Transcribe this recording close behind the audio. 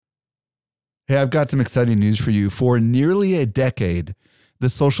Hey, I've got some exciting news for you. For nearly a decade, the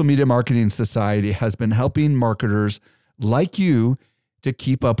Social Media Marketing Society has been helping marketers like you to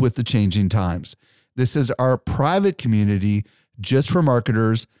keep up with the changing times. This is our private community just for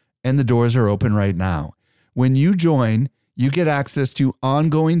marketers, and the doors are open right now. When you join, you get access to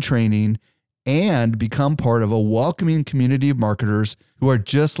ongoing training and become part of a welcoming community of marketers who are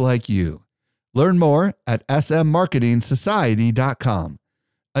just like you. Learn more at smmarketingsociety.com.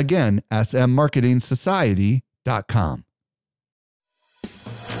 Again, smmarketingsociety.com.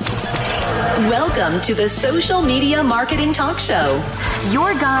 Welcome to the Social Media Marketing Talk Show,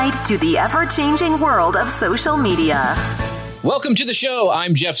 your guide to the ever-changing world of social media. Welcome to the show.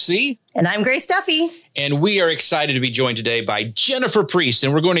 I'm Jeff C. And I'm Grace Duffy. And we are excited to be joined today by Jennifer Priest.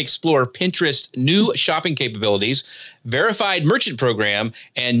 And we're going to explore Pinterest's new shopping capabilities, verified merchant program,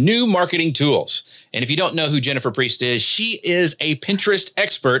 and new marketing tools. And if you don't know who Jennifer Priest is, she is a Pinterest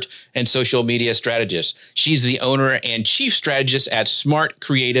expert and social media strategist. She's the owner and chief strategist at Smart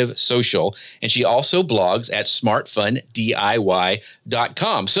Creative Social. And she also blogs at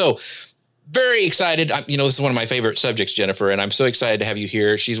smartfundiy.com. So, very excited. This is one of my favorite subjects, Jennifer, and I'm so excited to have you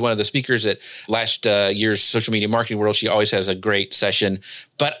here. She's one of the speakers at last year's Social Media Marketing World. She always has a great session.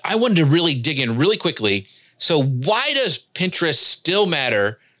 But I wanted to really dig in really quickly. So why does Pinterest still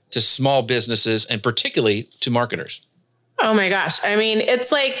matter to small businesses and particularly to marketers? Oh my gosh. I mean,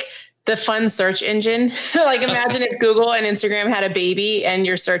 it's like the fun search engine. Like imagine if Google and Instagram had a baby and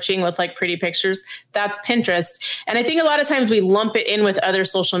you're searching with like pretty pictures. That's Pinterest. And I think a lot of times we lump it in with other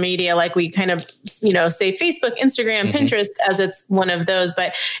social media. Like we kind of, say Facebook, Instagram, Pinterest as it's one of those,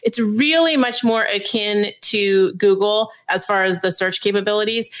 but it's really much more akin to Google as far as the search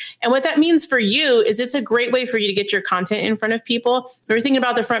capabilities. And what that means for you is it's a great way for you to get your content in front of people. If you're thinking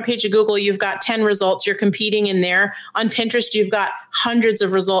about the front page of Google, you've got 10 results, you're competing in there. On Pinterest, you've got hundreds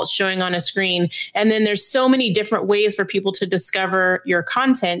of results showing on a screen. And then there's so many different ways for people to discover your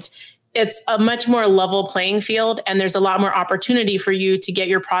content. It's a much more level playing field. And there's a lot more opportunity for you to get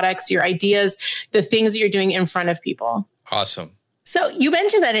your products, your ideas, the things that you're doing in front of people. Awesome. So you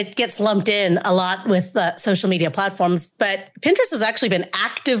mentioned that it gets lumped in a lot with social media platforms, but Pinterest has actually been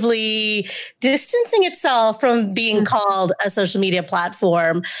actively distancing itself from being called a social media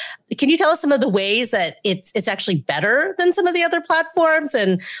platform. Can you tell us some of the ways that it's actually better than some of the other platforms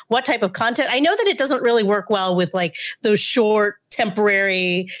and what type of content? I know that it doesn't really work well with like those short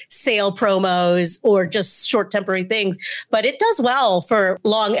temporary sale promos or just short temporary things, but it does well for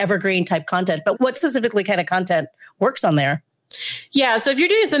long evergreen type content. But what specifically kind of content works on there? Yeah. So if you're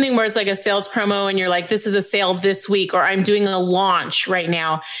doing something where it's like a sales promo and you're like, this is a sale this week, or I'm doing a launch right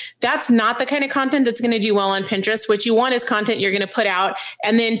now, that's not the kind of content that's going to do well on Pinterest. What you want is content you're going to put out,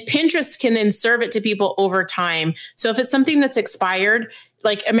 and then Pinterest can then serve it to people over time. So if it's something that's expired,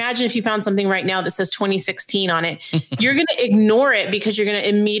 like imagine if you found something right now that says 2016 on it, you're going to ignore it because you're going to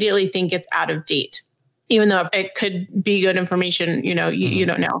immediately think it's out of date, even though it could be good information, you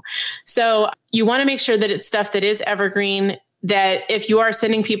don't know. So you want to make sure that it's stuff that is evergreen, that if you are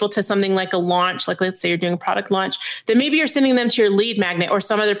sending people to something like a launch, like let's say you're doing a product launch, then maybe you're sending them to your lead magnet or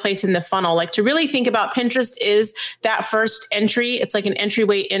some other place in the funnel. Like to really think about Pinterest is that first entry. It's like an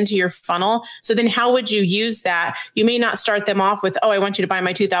entryway into your funnel. So then how would you use that? You may not start them off with, I want you to buy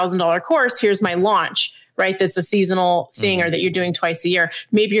my $2,000 course. Here's my launch. Right? That's a seasonal thing or that you're doing twice a year.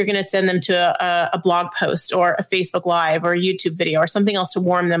 Maybe you're going to send them to a blog post or a Facebook Live or a YouTube video or something else to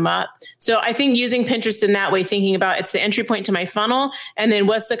warm them up. So I think using Pinterest in that way, thinking about it's the entry point to my funnel, and then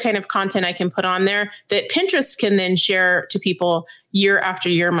what's the kind of content I can put on there that Pinterest can then share to people year after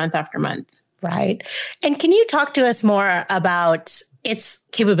year, month after month. Right. And can you talk to us more about its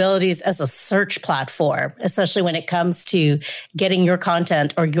capabilities as a search platform, especially when it comes to getting your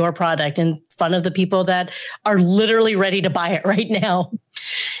content or your product in front of the people that are literally ready to buy it right now?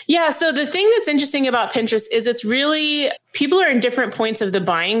 Yeah. So the thing that's interesting about Pinterest is it's really, people are in different points of the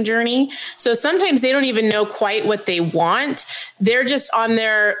buying journey. So sometimes they don't even know quite what they want. They're just on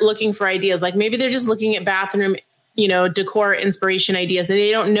there looking for ideas. Like maybe they're just looking at bathroom decor inspiration ideas, and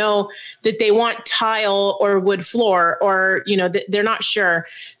they don't know that they want tile or wood floor, or, they're not sure.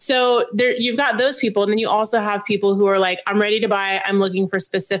 So you've got those people. And then you also have people who are like, I'm ready to buy, I'm looking for a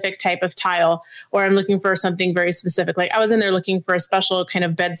specific type of tile, or I'm looking for something very specific. Like I was in there looking for a special kind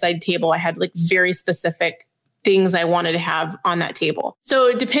of bedside table. I had like very specific things I wanted to have on that table.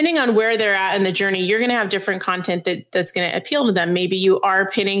 So depending on where they're at in the journey, you're going to have different content that's going to appeal to them. Maybe you are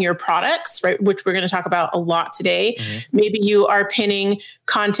pinning your products, right, which we're going to talk about a lot today. Maybe you are pinning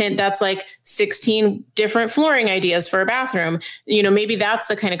content that's like 16 different flooring ideas for a bathroom. Maybe that's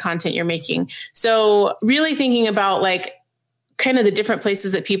the kind of content you're making. So really thinking about like kind of the different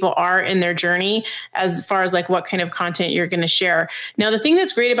places that people are in their journey as far as like what kind of content you're going to share. Now, the thing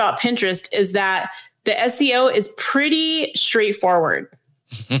that's great about Pinterest is that the SEO is pretty straightforward.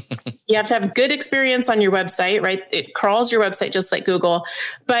 You have to have good experience on your website, right? It crawls your website just like Google.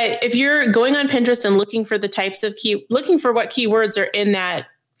 But if you're going on Pinterest and looking for the types of looking for what keywords are in that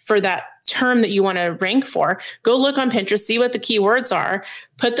for that term that you want to rank for, go look on Pinterest, see what the keywords are,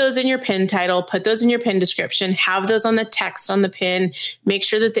 put those in your pin title, put those in your pin description, have those on the text on the pin, make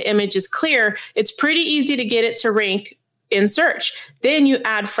sure that the image is clear. It's pretty easy to get it to rank in search. Then you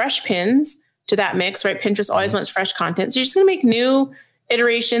add fresh pins to that mix, right? Pinterest always wants fresh content. So you're just going to make new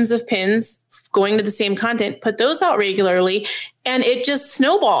iterations of pins going to the same content, put those out regularly, and it just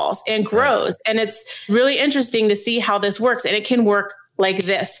snowballs and grows. And it's really interesting to see how this works. And it can work like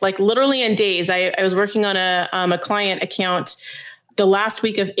this, like literally in days. I was working on a client account the last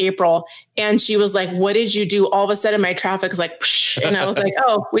week of April, and she was like, "What did you do?" All of a sudden my traffic was like, psh, and I was like,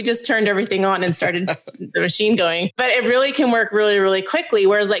 "Oh, we just turned everything on and started the machine going." But it really can work really, really quickly.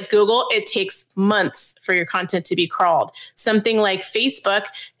 Whereas like Google, it takes months for your content to be crawled. Something like Facebook,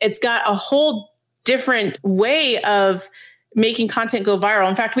 it's got a whole different way of making content go viral.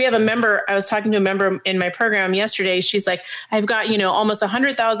 In fact, we have a member, I was talking to a member in my program yesterday. She's like, I've got, almost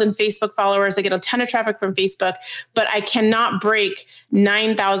 100,000 Facebook followers. I get a ton of traffic from Facebook, but I cannot break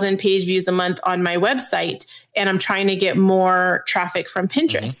 9,000 page views a month on my website. And I'm trying to get more traffic from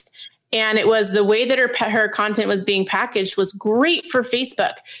Pinterest. And it was the way that her content was being packaged was great for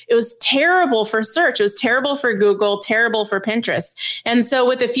Facebook. It was terrible for search. It was terrible for Google, terrible for Pinterest. And so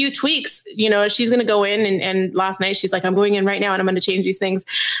with a few tweaks, she's going to go in and last night she's like, I'm going in right now and I'm going to change these things.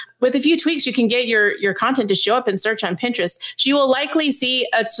 With a few tweaks, you can get your content to show up in search on Pinterest. She will likely see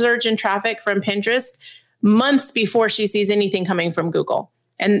a surge in traffic from Pinterest months before she sees anything coming from Google.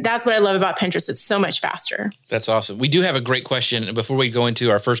 And that's what I love about Pinterest. It's so much faster. That's awesome. We do have a great question before we go into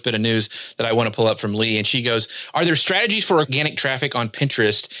our first bit of news that I want to pull up from Lee. And she goes, are there strategies for organic traffic on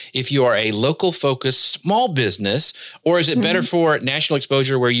Pinterest if you are a local focused small business, or is it better for national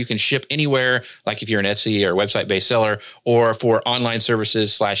exposure where you can ship anywhere, like if you're an Etsy or website based seller, or for online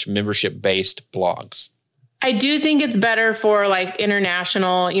services / membership based blogs? I do think it's better for like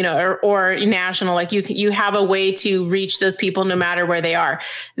international, or national, like you have a way to reach those people no matter where they are.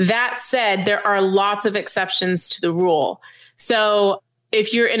 That said, there are lots of exceptions to the rule. So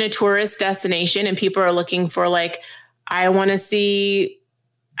if you're in a tourist destination and people are looking for like, I want to see,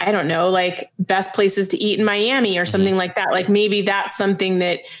 I don't know, like best places to eat in Miami or something like that. Like maybe that's something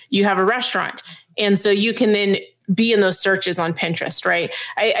that you have a restaurant. And so you can then be in those searches on Pinterest, right?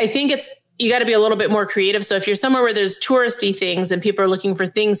 I think you got to be a little bit more creative. So if you're somewhere where there's touristy things and people are looking for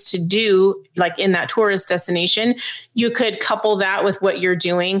things to do, like in that tourist destination, you could couple that with what you're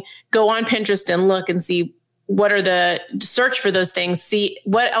doing, go on Pinterest and look and see what are the search for those things, see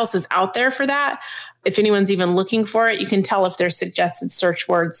what else is out there for that. If anyone's even looking for it, you can tell if there's suggested search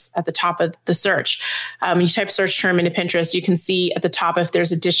words at the top of the search. You type search term into Pinterest, you can see at the top if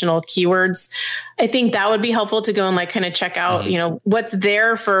there's additional keywords. I think that would be helpful to go and like kind of check out, what's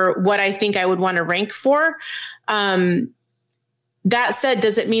there for what I think I would want to rank for. That said,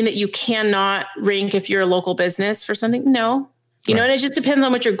 does it mean that you cannot rank if you're a local business for something? No. And it just depends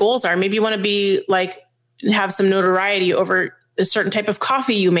on what your goals are. Maybe you want to be like, have some notoriety over a certain type of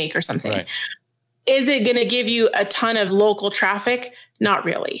coffee you make or something. Right. Is it going to give you a ton of local traffic? Not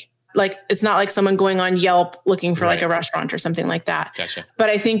really. Like, it's not like someone going on Yelp looking for like a restaurant or something like that. Gotcha.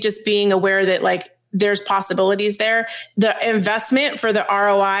 But I think just being aware that like there's possibilities there. The investment for the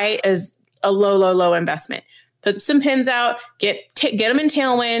ROI is a low investment. Put some pins out, get them in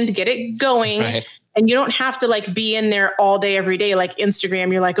Tailwind, get it going. Right. And you don't have to like be in there all day, every day. Like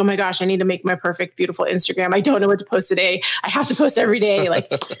Instagram, you're like, oh my gosh, I need to make my perfect, beautiful Instagram. I don't know what to post today. I have to post every day. Like,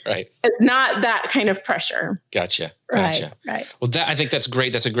 right. It's not that kind of pressure. Gotcha. Right. Well, I think that's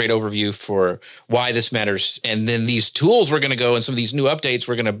great. That's a great overview for why this matters. And then these tools we're going to go and some of these new updates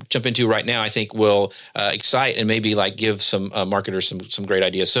we're going to jump into right now, I think will excite and maybe like give some marketers some great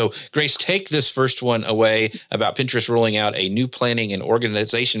ideas. So Grace, take this first one away about Pinterest rolling out a new planning and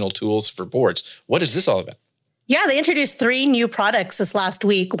organizational tools for boards. What is this all about? Yeah, they introduced 3 new products this last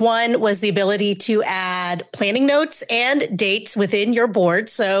week. One was the ability to add planning notes and dates within your board.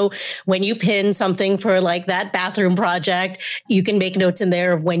 So when you pin something for like that bathroom project, you can make notes in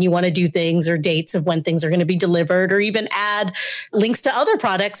there of when you want to do things or dates of when things are going to be delivered, or even add links to other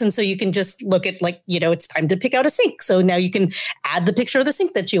products. And so you can just look at like, it's time to pick out a sink. So now you can add the picture of the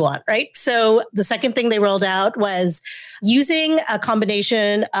sink that you want, right? So the second thing they rolled out was using a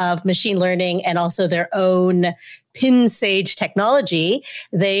combination of machine learning and also their own PinSage technology,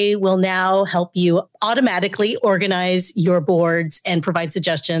 they will now help you automatically organize your boards and provide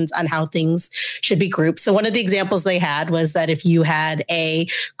suggestions on how things should be grouped. So one of the examples they had was that if you had a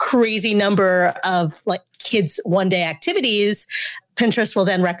crazy number of like kids one-day activities, Pinterest will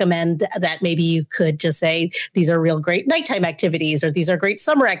then recommend that maybe you could just say, these are real great nighttime activities, or these are great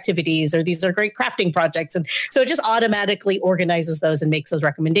summer activities, or these are great crafting projects. And so it just automatically organizes those and makes those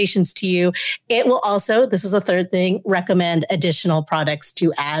recommendations to you. It will also, this is the third thing, recommend additional products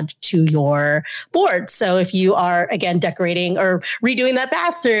to add to your board. So if you are, again, decorating or redoing that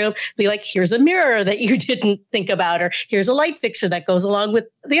bathroom, be like, here's a mirror that you didn't think about, or here's a light fixture that goes along with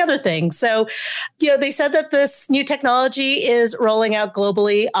the other thing. So, they said that this new technology is rolling out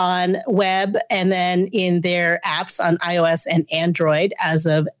globally on web and then in their apps on iOS and Android as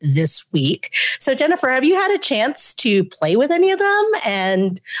of this week. So Jennifer, have you had a chance to play with any of them?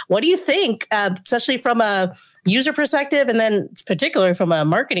 And what do you think, especially from a user perspective and then particularly from a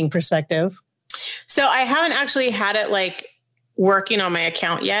marketing perspective? So I haven't actually had it like working on my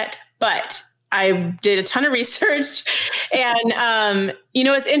account yet, but I did a ton of research. And,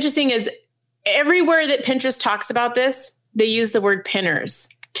 what's interesting is everywhere that Pinterest talks about this, they use the word pinners.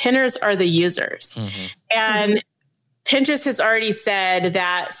 Pinners are the users. Mm-hmm. And Pinterest has already said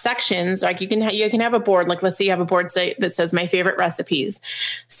that sections, like you can have a board, like let's say you have a board that says my favorite recipes.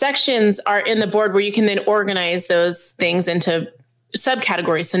 Sections are in the board where you can then organize those things into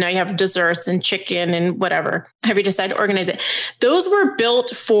subcategories. So now you have desserts and chicken and whatever, however you decide to organize it. Those were built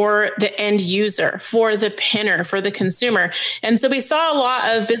for the end user, for the pinner, for the consumer. And so we saw a lot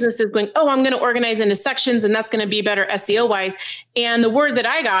of businesses going, oh, I'm going to organize into sections and that's going to be better SEO wise. And the word that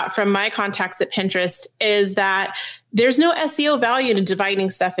I got from my contacts at Pinterest is that there's no SEO value to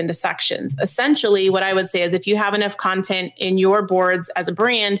dividing stuff into sections. Essentially, what I would say is if you have enough content in your boards as a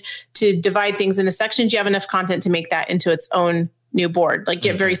brand to divide things into sections, you have enough content to make that into its own new board, like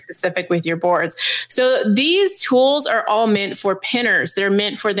get very specific with your boards. So these tools are all meant for pinners. They're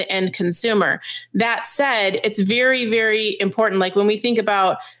meant for the end consumer. That said, it's very, very important. Like when we think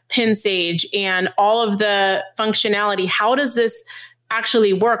about PinSage and all of the functionality, how does this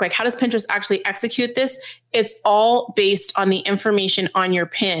actually work? Like how does Pinterest actually execute this? It's all based on the information on your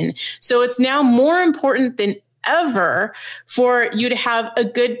pin. So it's now more important than ever for you to have a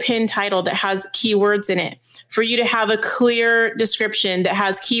good pin title that has keywords in it, for you to have a clear description that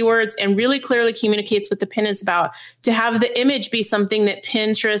has keywords and really clearly communicates what the pin is about, to have the image be something that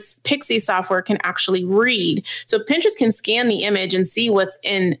Pinterest Pixie software can actually read. So Pinterest can scan the image and see what's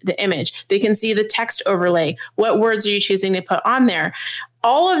in the image. They can see the text overlay. What words are you choosing to put on there?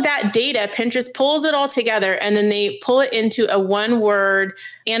 All of that data, Pinterest pulls it all together and then they pull it into a one-word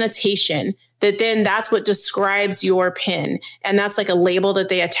annotation that then that's what describes your pin. And that's like a label that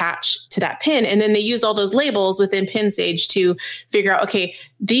they attach to that pin. And then they use all those labels within PinSage to figure out, okay,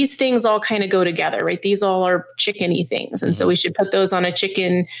 these things all kind of go together, right? These all are chickeny things. And so we should put those on a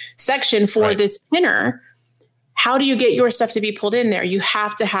chicken section for this pinner. How do you get your stuff to be pulled in there? You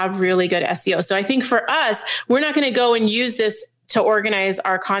have to have really good SEO. So I think for us, we're not going to go and use this to organize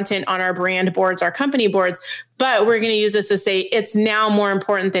our content on our brand boards, our company boards, but we're going to use this to say it's now more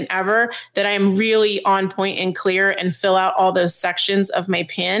important than ever that I am really on point and clear and fill out all those sections of my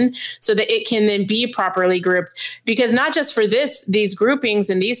pin so that it can then be properly grouped. Because not just for these groupings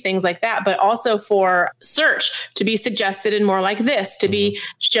and these things like that, but also for search to be suggested in more like this, to be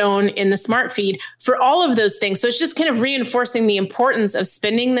shown in the smart feed, for all of those things. So it's just kind of reinforcing the importance of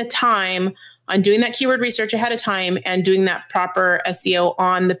spending the time on doing that keyword research ahead of time and doing that proper SEO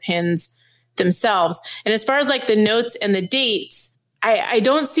on the pins themselves. And as far as like the notes and the dates, I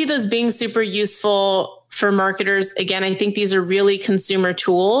don't see those being super useful for marketers. Again, I think these are really consumer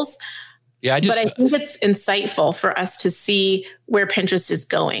tools. But I think it's insightful for us to see where Pinterest is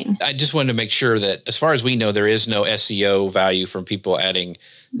going. I just wanted to make sure that as far as we know, there is no SEO value from people adding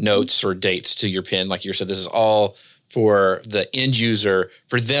notes or dates to your pin. Like you said, this is all for the end user,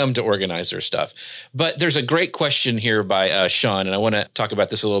 for them to organize their stuff. But there's a great question here by Sean, and I want to talk about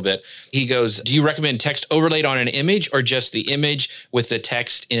this a little bit. He goes, do you recommend text overlaid on an image or just the image with the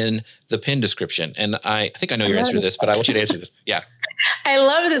text in the pin description? And I think I know your answer to this, but I want you to answer this. Yeah. I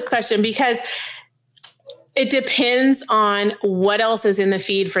love this question because it depends on what else is in the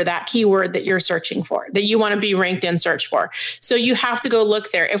feed for that keyword that you're searching for, that you want to be ranked in search for. So you have to go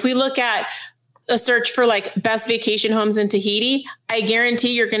look there. If we look at a search for like best vacation homes in Tahiti, I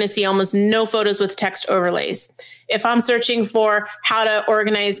guarantee you're going to see almost no photos with text overlays. If I'm searching for how to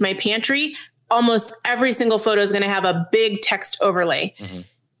organize my pantry, almost every single photo is going to have a big text overlay.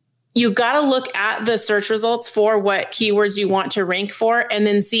 you got to look at the search results for what keywords you want to rank for, and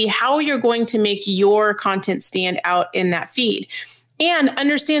then see how you're going to make your content stand out in that feed. And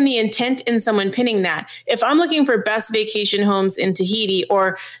understand the intent in someone pinning that. If I'm looking for best vacation homes in Tahiti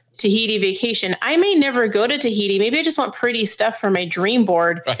or Tahiti vacation, I may never go to Tahiti. Maybe I just want pretty stuff for my dream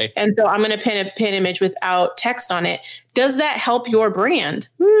board. Right. And so I'm going to pin a pin image without text on it. Does that help your brand?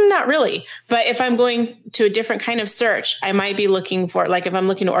 Not really. But if I'm going to a different kind of search, I might be looking for, like if I'm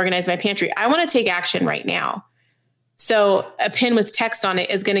looking to organize my pantry, I want to take action right now. So a pin with text on it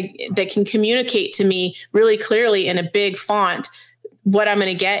that can communicate to me really clearly in a big font what I'm going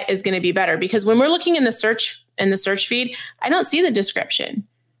to get is going to be better. Because when we're looking in the search feed, I don't see the description.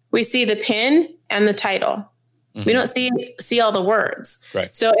 We see the pin and the title. Mm-hmm. We don't see all the words.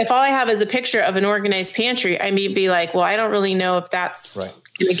 Right. So if all I have is a picture of an organized pantry, I may be like, well, I don't really know if that's going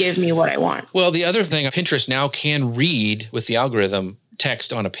to give me what I want. Well, the other thing, Pinterest now can read with the algorithm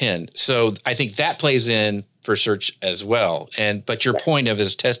text on a pin. So I think that plays in for search as well. But your point of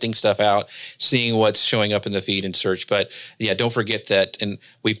is testing stuff out, seeing what's showing up in the feed and search. But yeah, don't forget that. And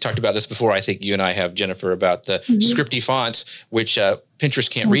we've talked about this before. I think you and I have, Jennifer, about the scripty fonts, which Pinterest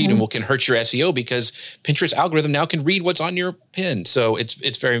can't read and can hurt your SEO because Pinterest algorithm now can read what's on your pin. So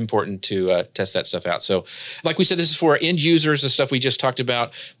it's very important to test that stuff out. So like we said, this is for end users, the stuff we just talked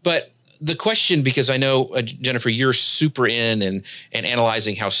about. But the question, because I know, Jennifer, you're super in and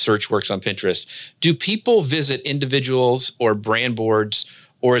analyzing how search works on Pinterest. Do people visit individuals or brand boards,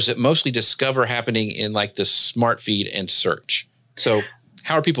 or is it mostly discover happening in like the smart feed and search? So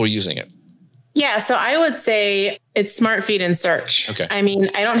how are people using it? Yeah, so I would say it's smart feed and search. Okay. I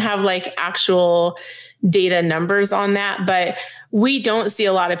mean, I don't have like actual data numbers on that, but we don't see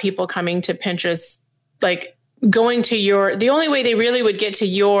a lot of people coming to Pinterest, like going to the only way they really would get to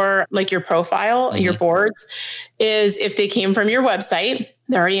your profile, your boards, is if they came from your website.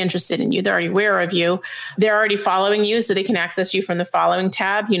 They're already interested in you. They're already aware of you. They're already following you, so they can access you from the following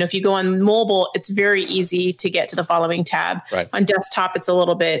tab. You know, if you go on mobile, it's very easy to get to the following tab. Right. On desktop, it's a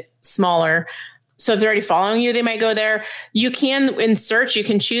little bit smaller. So if they're already following you, they might go there. You can, in search, you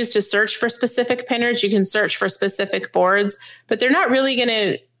can choose to search for specific pinners. You can search for specific boards, but they're not really going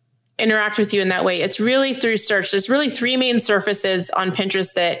to interact with you in that way. It's really through search. There's really three main surfaces on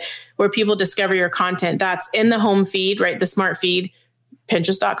Pinterest where people discover your content. That's in the home feed, right? The smart feed,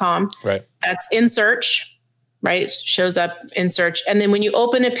 Pinterest.com. Right. That's in search, right? It shows up in search. And then when you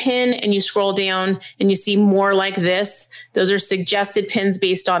open a pin and you scroll down and you see more like this, those are suggested pins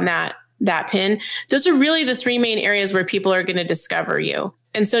based on that pin. Those are really the three main areas where people are going to discover you.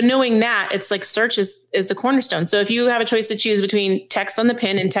 And so knowing that, it's like search is the cornerstone. So if you have a choice to choose between text on the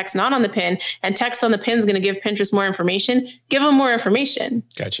pin and text not on the pin, and text on the pin is going to give Pinterest more information, give them more information.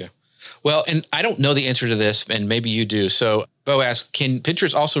 Gotcha. Well, and I don't know the answer to this, and maybe you do. So Bo asked, can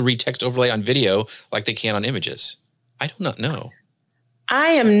Pinterest also read text overlay on video like they can on images? I do not know. I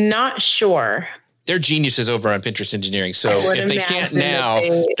am not sure. They're geniuses over on Pinterest engineering. So if they can't now,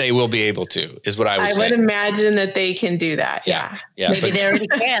 they will be able to, is what I would say. I would imagine that they can do that. Yeah. Maybe they already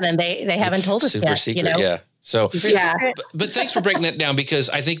can, and they haven't told us super yet. Secret, you know? Yeah. So, yeah. But thanks for breaking that down, because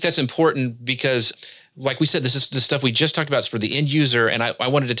I think that's important, because like we said, this is the stuff we just talked about. It's for the end user. And I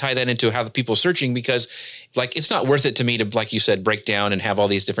wanted to tie that into how the people searching, because like, it's not worth it to me to, like you said, break down and have all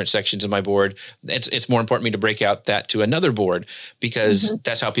these different sections of my board. It's more important to me to break out that to another board, because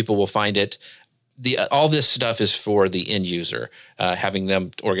that's how people will find it. All this stuff is for the end user, having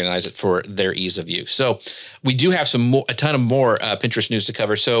them organize it for their ease of use. So we do have a ton of more Pinterest news to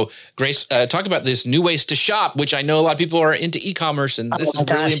cover. So Grace, talk about this new ways to shop, which I know a lot of people are into e-commerce, and this is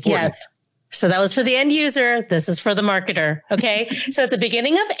really important. Yes. So that was for the end user. This is for the marketer. Okay. So at the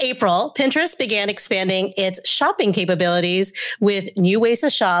beginning of April, Pinterest began expanding its shopping capabilities with new ways to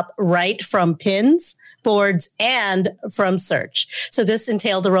shop right from pins, boards, and from search. So this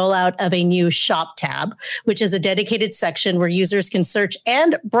entailed the rollout of a new shop tab, which is a dedicated section where users can search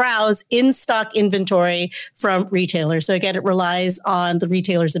and browse in-stock inventory from retailers. So again, it relies on the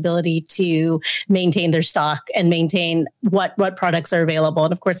retailer's ability to maintain their stock and maintain what products are available.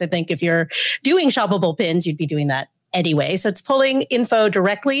 And of course, I think if you're doing shoppable pins, you'd be doing that anyway. So it's pulling info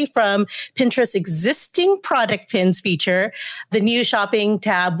directly from Pinterest's existing product pins feature. The new shopping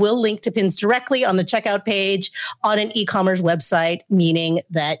tab will link to pins directly on the checkout page on an e-commerce website, meaning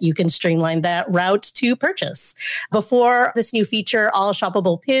that you can streamline that route to purchase. Before this new feature, all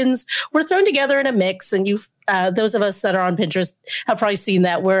shoppable pins were thrown together in a mix, and those of us that are on Pinterest have probably seen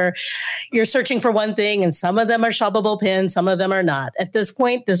that, where you're searching for one thing and some of them are shoppable pins, some of them are not. At this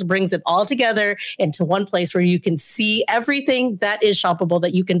point, this brings it all together into one place where you can see everything that is shoppable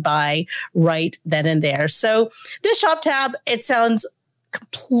that you can buy right then and there. So this shop tab, it sounds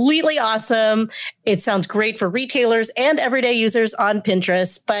completely awesome. It sounds great for retailers and everyday users on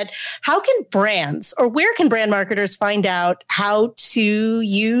Pinterest. But how can brands, or where can brand marketers find out how to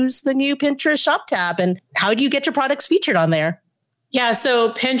use the new Pinterest Shop tab? And how do you get your products featured on there? Yeah,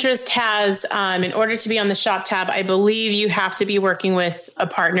 so Pinterest has, in order to be on the Shop tab, I believe you have to be working with a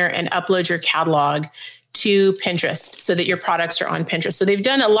partner and upload your catalog to Pinterest so that your products are on Pinterest. So they've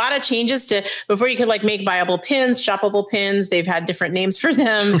done a lot of changes to, before you could like make buyable pins, shoppable pins, they've had different names for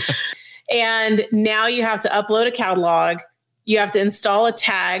them. And now you have to upload a catalog. You have to install a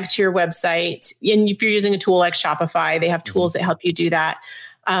tag to your website. And if you're using a tool like Shopify, they have tools that help you do that,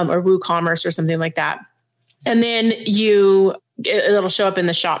 or WooCommerce or something like that. And then it'll show up in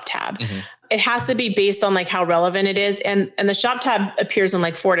the Shop tab. Mm-hmm. It has to be based on like how relevant it is. And the Shop tab appears in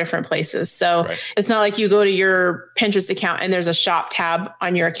like 4 different places. So It's not like you go to your Pinterest account and there's a Shop tab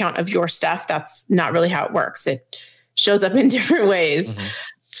on your account of your stuff. That's not really how it works. It shows up in different ways. Mm-hmm.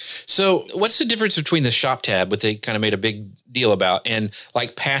 So what's the difference between the Shop tab, which they kind of made a big deal about, and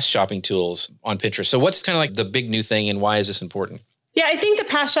like past shopping tools on Pinterest? So what's kind of like the big new thing, and why is this important? Yeah, I think the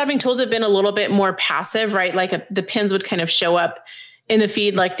past shopping tools have been a little bit more passive, right? Like the pins would kind of show up in the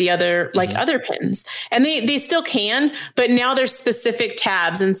feed like the other, like other pins, and they still can, but now there's specific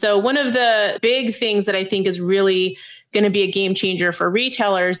tabs. And so one of the big things that I think is really going to be a game changer for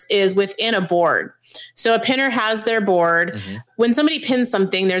retailers is within a board. So a pinner has their board. Mm-hmm. When somebody pins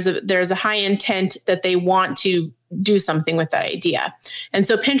something, there's a high intent that they want to do something with that idea. And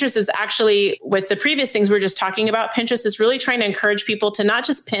so Pinterest is actually, with the previous things we were just talking about, Pinterest is really trying to encourage people to not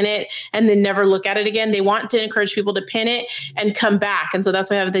just pin it and then never look at it again. They want to encourage people to pin it and come back. And so that's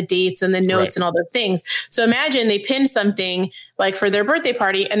why we have the dates and the notes and all those things. So imagine they pin something like for their birthday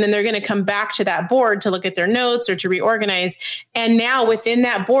party, and then they're going to come back to that board to look at their notes or to reorganize. And now within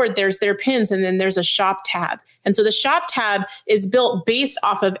that board, there's their pins, and then there's a Shop tab. And so the Shop tab is built based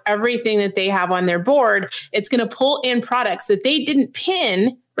off of everything that they have on their board. It's going to pull in products that they didn't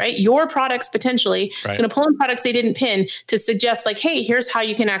pin, right? Your products potentially. It's going to pull in products they didn't pin to suggest like, hey, here's how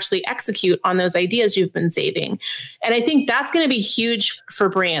you can actually execute on those ideas you've been saving. And I think that's going to be huge for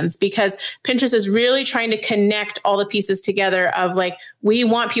brands, because Pinterest is really trying to connect all the pieces together of like, we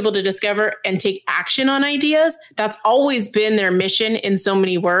want people to discover and take action on ideas. That's always been their mission in so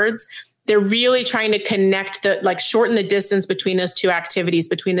many words. They're really trying to connect shorten the distance between those two activities,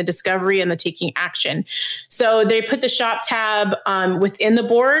 between the discovery and the taking action. So they put the Shop tab within the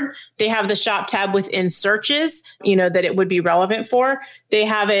board. They have the Shop tab within searches, that it would be relevant for. They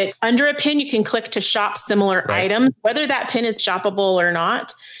have it under a pin. You can click to shop similar items, whether that pin is shoppable or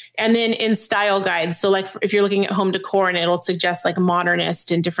not. And then in style guides. So like if you're looking at home decor and it'll suggest like modernist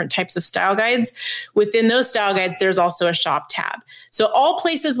and different types of style guides, within those style guides, there's also a Shop tab. So all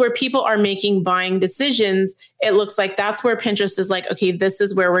places where people are making buying decisions, it looks like that's where Pinterest is like, okay, this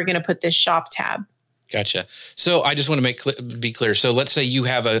is where we're going to put this Shop tab. Gotcha. So I just want to be clear. So let's say you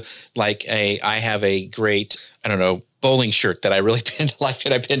have I have a great, bowling shirt that I really pinned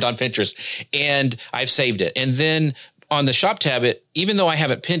on Pinterest, and I've saved it. And then on the Shop tab, even though I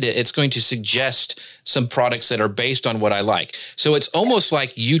haven't pinned it, it's going to suggest some products that are based on what I like. So it's almost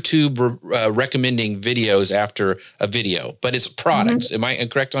like YouTube recommending videos after a video, but it's products. Mm-hmm. Am I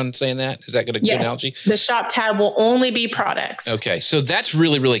correct on saying that? Is that a good analogy? The Shop tab will only be products. Okay. So that's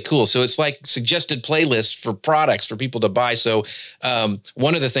really, really cool. So it's like suggested playlists for products for people to buy. So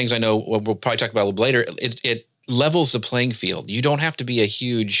one of the things I know we'll probably talk about a little later, it levels the playing field. You don't have to be a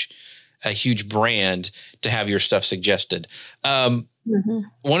huge brand to have your stuff suggested. One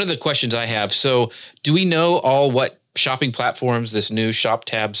of the questions I have, so do we know what shopping platforms this new Shop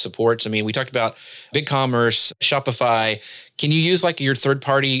tab supports? I mean, we talked about BigCommerce, Shopify. Can you use like your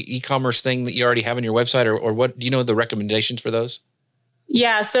third-party e-commerce thing that you already have on your website, or what? Do you know the recommendations for those?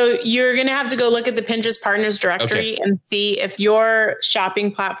 Yeah, so you're going to have to go look at the Pinterest Partners Directory and see if your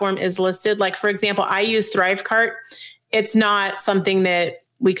shopping platform is listed. Like, for example, I use Thrivecart. It's not something that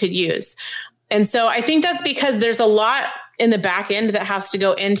we could use. And so I think that's because there's a lot in the back end that has to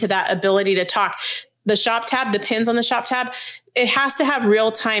go into that ability to talk. The Shop tab, the pins on the Shop tab, it has to have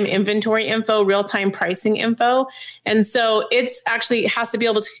real-time inventory info, real-time pricing info. And so it's actually has to be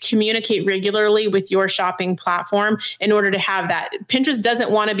able to communicate regularly with your shopping platform in order to have that. Pinterest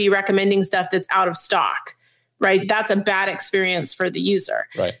doesn't want to be recommending stuff that's out of stock, right? That's a bad experience for the user.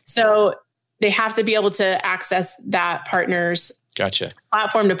 Right. So they have to be able to access that partner's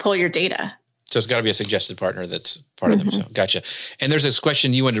platform to pull your data. So it's got to be a suggested partner that's part of them. So gotcha. And there's this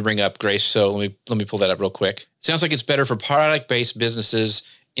question you wanted to bring up, Grace. So let me pull that up real quick. Sounds like it's better for product-based businesses.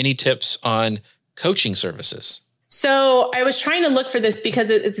 Any tips on coaching services? So I was trying to look for this because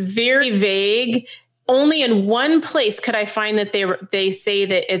it's very vague. only in one place could I find that they say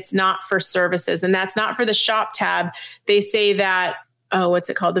that it's not for services, and that's not for the shop tab. They say that, what's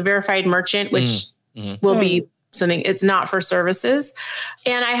it called? The verified merchant, which will be something, it's not for services.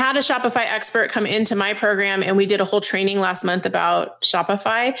 And I had a Shopify expert come into my program, and we did a whole training last month about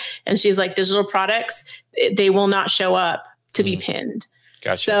Shopify. And she's like, digital products, they will not show up to be pinned.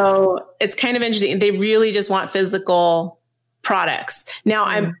 Gotcha. So it's kind of interesting. They really just want physical products.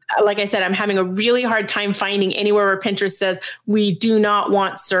 Now, like I said, I'm having a really hard time finding anywhere where Pinterest says we do not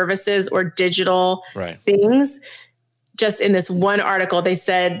want services or digital things. Just in this one article, they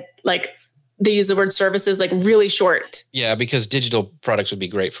said like they use the word services like really short. Yeah, because digital products would be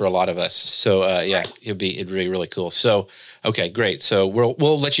great for a lot of us. So it'd be really cool. So okay, great. So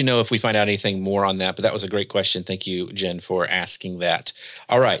we'll let you know if we find out anything more on that. But that was a great question. Thank you, Jen, for asking that.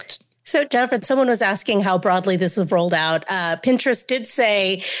 All right. So, Jennifer, someone was asking how broadly this is rolled out. Pinterest did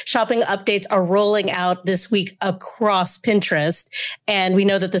say shopping updates are rolling out this week across Pinterest. And we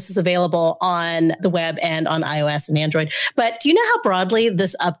know that this is available on the web and on iOS and Android. But do you know how broadly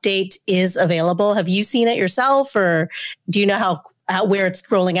this update is available? Have you seen it yourself, or do you know how where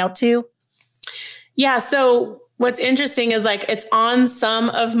it's rolling out to? Yeah. So what's interesting is like it's on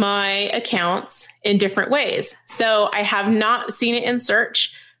some of my accounts in different ways. So I have not seen it in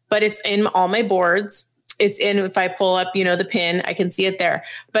search, but it's in all my boards. It's in, if I pull up, the pin, I can see it there,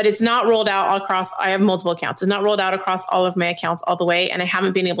 but it's not rolled out across, I have multiple accounts. It's not rolled out across all of my accounts all the way. And I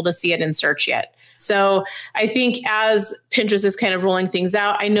haven't been able to see it in search yet. So I think as Pinterest is kind of rolling things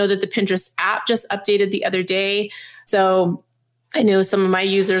out, I know that the Pinterest app just updated the other day. So I know some of my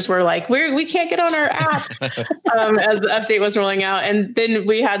users were like, we can't get on our app as the update was rolling out. And then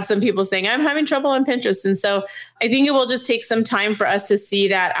we had some people saying, I'm having trouble on Pinterest. And so I think it will just take some time for us to see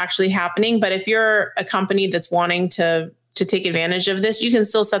that actually happening. But if you're a company that's wanting to take advantage of this, you can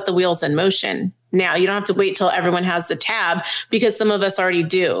still set the wheels in motion now. You don't have to wait till everyone has the tab, because some of us already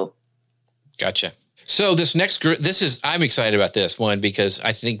do. Gotcha. So this next group, I'm excited about this one because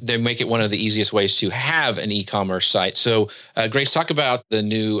I think they make it one of the easiest ways to have an e-commerce site. So Grace, talk about the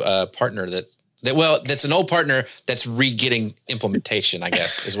new partner that's an old partner that's re-getting implementation, I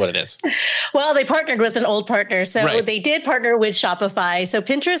guess, is what it is. Well, they partnered with an old partner. So They did partner with Shopify. So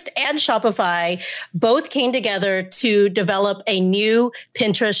Pinterest and Shopify both came together to develop a new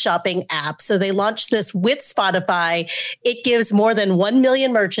Pinterest shopping app. So they launched this with Spotify. It gives more than 1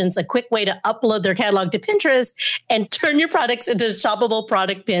 million merchants a quick way to upload their catalog to Pinterest and turn your products into shoppable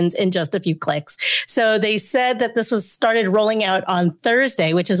product pins in just a few clicks. So they said that this was started rolling out on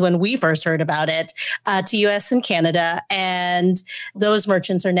Thursday, which is when we first heard about it, to US and Canada. And those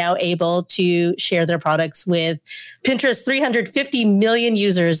merchants are now able to share their products with Pinterest 350 million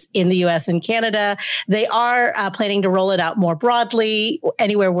users in the US and Canada. They are planning to roll it out more broadly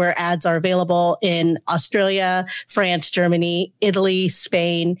anywhere where ads are available in Australia, France, Germany, Italy,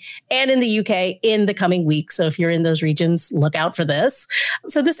 Spain, and in the UK in the coming weeks. So if you're in those regions, look out for this.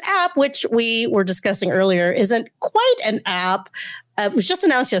 So this app, which we were discussing earlier, isn't quite an app. It was just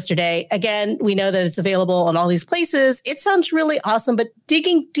announced yesterday. Again, we know that it's available in all these places. It sounds really awesome, but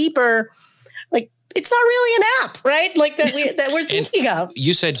digging deeper, like it's not really an app, right? Like that we're thinking of.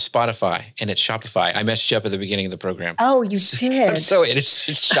 You said Spotify and it's Shopify. I messed you up at the beginning of the program. Oh, you did. So it's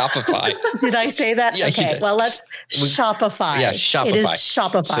Shopify. Did I say that? Yeah, okay. Well, let's Shopify. Yeah, Shopify. It is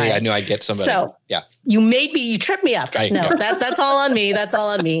Shopify. See, I knew I'd get somebody. So yeah. You tripped me up. That's all on me. That's all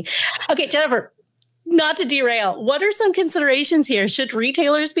on me. Okay, Jennifer. Not to derail, what are some considerations here? Should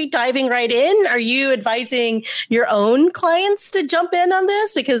retailers be diving right in? Are you advising your own clients to jump in on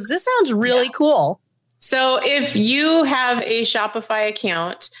this? Because this sounds really cool. So if you have a Shopify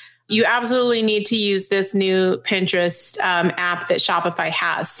account, you absolutely need to use this new Pinterest app that Shopify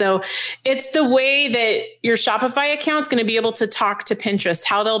has. So it's the way that your Shopify account is going to be able to talk to Pinterest,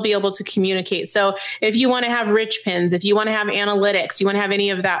 how they'll be able to communicate. So if you want to have rich pins, if you want to have analytics, you want to have any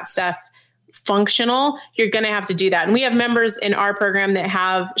of that stuff functional, you're going to have to do that. And we have members in our program that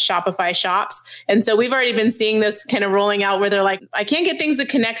have Shopify shops. And so we've already been seeing this kind of rolling out where they're like, I can't get things to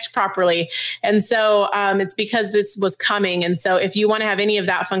connect properly. And so it's because this was coming. And so if you want to have any of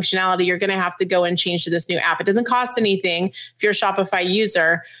that functionality, you're going to have to go and change to this new app. It doesn't cost anything if you're a Shopify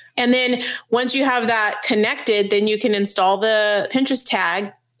user. And then once you have that connected, then you can install the Pinterest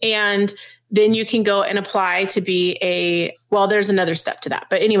tag, and then you can go and apply to be there's another step to that.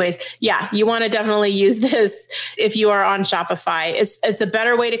 But anyways, yeah, you want to definitely use this if you are on Shopify. It's a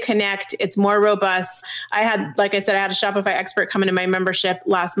better way to connect. It's more robust. Like I said, I had a Shopify expert come into my membership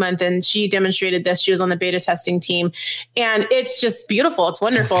last month, and she demonstrated this. She was on the beta testing team, and it's just beautiful. It's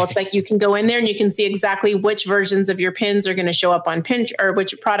wonderful. It's like you can go in there and you can see exactly which versions of your pins are going to show up on Pinterest, or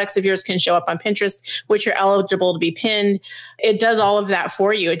which products of yours can show up on Pinterest, which are eligible to be pinned. It does all of that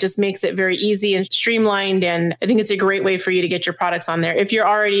for you. It just makes it very easy and streamlined. And I think it's a great way for you to get your products on there if you're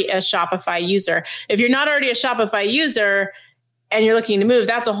already a Shopify user. If you're not already a Shopify user and you're looking to move,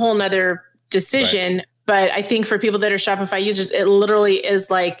 that's a whole nother decision. Right. But I think for people that are Shopify users, it literally is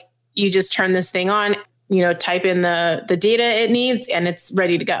like you just turn this thing on, type in the data it needs, and it's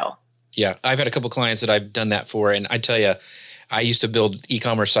ready to go. Yeah. I've had a couple clients that I've done that for. And I tell you, I used to build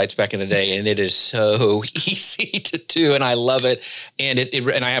e-commerce sites back in the day, and it is so easy to do, and I love it. And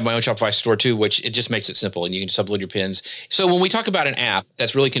and I have my own Shopify store too, which it just makes it simple, and you can just upload your pins. So when we talk about an app,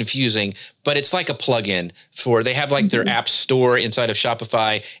 that's really confusing, but it's like a plugin they have like their app store inside of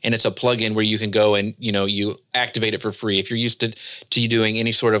Shopify, and it's a plugin where you can go and, you activate it for free. If you're used to doing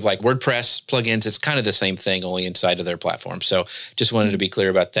any sort of like WordPress plugins, it's kind of the same thing, only inside of their platform. So just wanted to be clear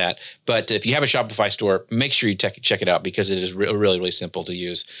about that. But if you have a Shopify store, make sure you check it out, because it is really, really simple to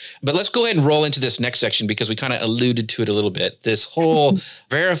use. But let's go ahead and roll into this next section, because we kind of alluded to it a little bit. This whole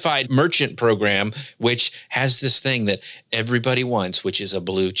verified merchant program, which has this thing that everybody wants, which is a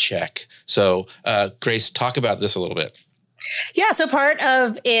blue check. So Grace, talk about this a little bit. Yeah, so part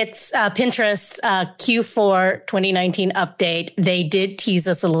of its Pinterest Q4 2019 update, they did tease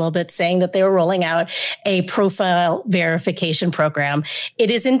us a little bit, saying that they were rolling out a profile verification program. It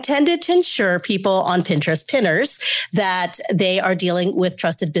is intended to ensure people on Pinterest, pinners, that they are dealing with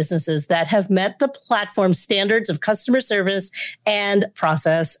trusted businesses that have met the platform's standards of customer service and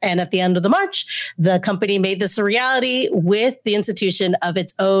process. And at the end of the March, the company made this a reality with the institution of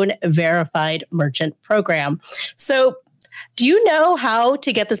its own verified merchant program. So do you know how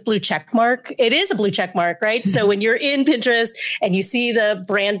to get this blue check mark? It is a blue check mark, right? So when you're in Pinterest and you see the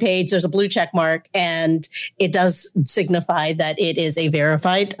brand page, there's a blue check mark, and it does signify that it is a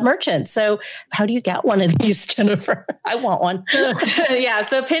verified merchant. So how do you get one of these, Jennifer? I want one. Yeah.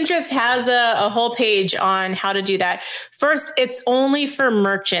 So Pinterest has a whole page on how to do that. First, it's only for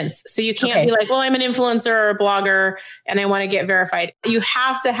merchants. So you can't be like, well, I'm an influencer or a blogger and I want to get verified. You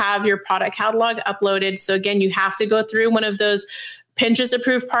have to have your product catalog uploaded. So again, you have to go through one of those Pinterest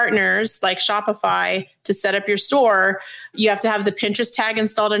approved partners like Shopify to set up your store. You have to have the Pinterest tag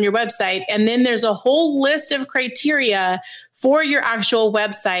installed on your website. And then there's a whole list of criteria for your actual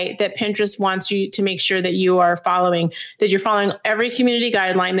website that Pinterest wants you to make sure that you are following, that you're following every community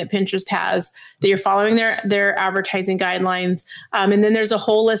guideline that Pinterest has, that you're following their advertising guidelines. And then there's a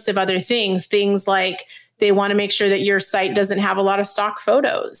whole list of other things like they want to make sure that your site doesn't have a lot of stock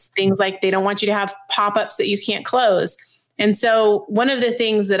photos, things like they don't want you to have pop-ups that you can't close. And so one of the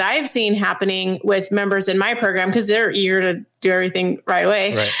things that I've seen happening with members in my program, because they're eager to do everything right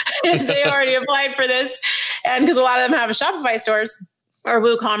away, is they already applied for this. And because a lot of them have Shopify stores or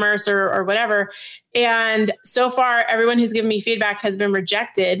WooCommerce or whatever. And so far, everyone who's given me feedback has been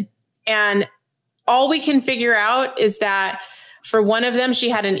rejected. And all we can figure out is that for one of them, she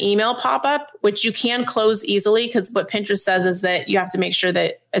had an email pop-up, which you can close easily, because what Pinterest says is that you have to make sure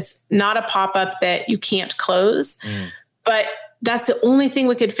that it's not a pop-up that you can't close. But that's the only thing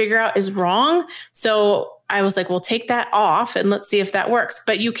we could figure out is wrong. So I was like, well, take that off and let's see if that works.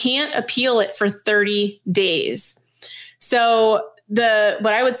 But you can't appeal it for 30 days. So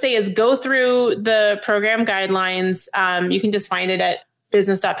what I would say is go through the program guidelines. You can just find it at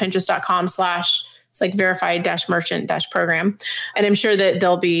business.pinterest.com/ it's like verified-merchant-program. And I'm sure that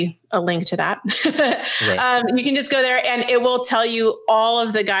there'll be a link to that. You can just go there and it will tell you all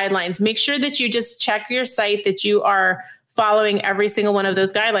of the guidelines. Make sure that you just check your site that you are following every single one of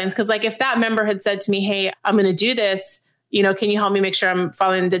those guidelines. Because like if that member had said to me, hey, I'm going to do this, can you help me make sure I'm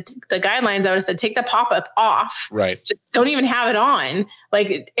following the guidelines? I would have said, take the pop-up off. Right. Just don't even have it on.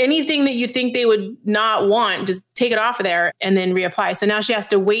 Like anything that you think they would not want, just take it off of there and then reapply. So now she has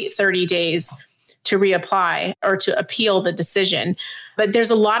to wait 30 days to reapply or to appeal the decision. But there's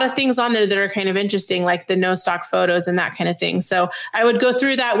a lot of things on there that are kind of interesting, like the no stock photos and that kind of thing. So I would go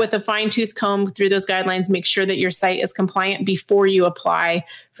through that with a fine-tooth comb through those guidelines, make sure that your site is compliant before you apply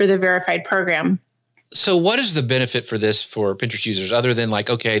for the verified program. So what is the benefit for this for Pinterest users other than like,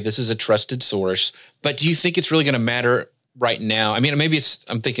 okay, this is a trusted source, but do you think it's really going to matter right now? I mean, maybe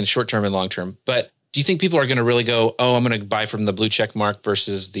I'm thinking short-term and long-term, but do you think people are going to really go, oh, I'm going to buy from the blue check mark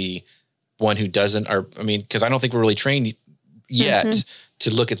versus the one who doesn't? Or, I mean, because I don't think we're really trained yet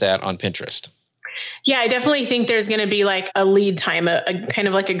to look at that on Pinterest. Yeah, I definitely think there's going to be like a lead time, a kind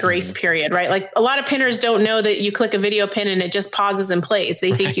of like a grace period, right? Like a lot of pinners don't know that you click a video pin and it just pauses and plays.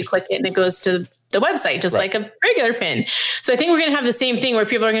 They think you click it and it goes to the website, just like a regular pin. So I think we're going to have the same thing where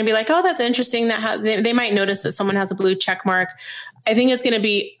people are going to be like, oh, that's interesting. They might notice that someone has a blue check mark. I think it's going to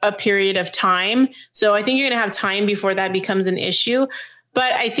be a period of time. So I think you're going to have time before that becomes an issue.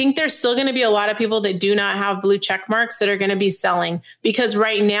 But I think there's still going to be a lot of people that do not have blue check marks that are going to be selling, because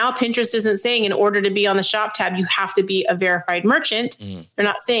right now Pinterest isn't saying in order to be on the shop tab, you have to be a verified merchant. They're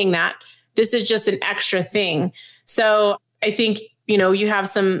not saying that. This is just an extra thing. So I think, you have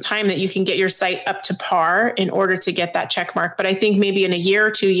some time that you can get your site up to par in order to get that check mark. But I think maybe in a year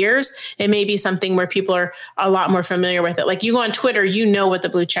or 2 years, it may be something where people are a lot more familiar with it. Like you go on Twitter, you know what the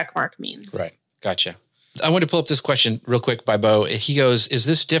blue check mark means. Right. Gotcha. I want to pull up this question real quick by Bo. He goes, is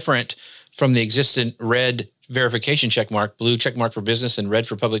this different from the existing red verification check mark, blue check mark for business and red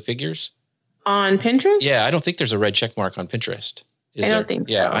for public figures? On Pinterest? Yeah, I don't think there's a red check mark on Pinterest. I don't think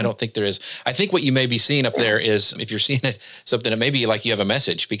so. Yeah, I don't think there is. I think what you may be seeing up there is, if you're seeing something, it may be like you have a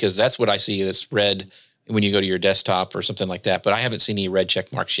message, because that's what I see that's red when you go to your desktop or something like that. But I haven't seen any red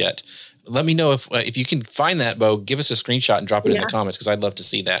check marks yet. Let me know if you can find that, Bo. Give us a screenshot and drop it in the comments, because I'd love to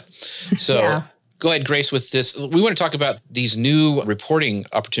see that. So go ahead, Grace, with this. We want to talk about these new reporting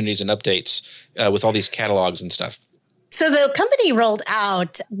opportunities and updates with all these catalogs and stuff. So the company rolled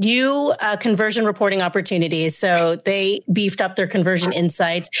out new conversion reporting opportunities. So they beefed up their conversion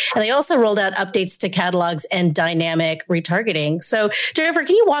insights, and they also rolled out updates to catalogs and dynamic retargeting. So Jennifer,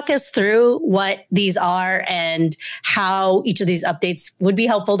 can you walk us through what these are and how each of these updates would be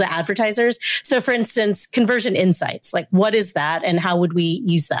helpful to advertisers? So for instance, conversion insights, like what is that and how would we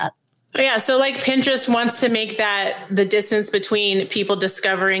use that? Yeah. So like Pinterest wants to make the distance between people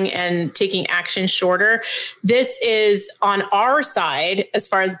discovering and taking action shorter. This is on our side, as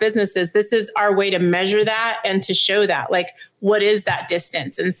far as businesses, this is our way to measure that and to show that, like, what is that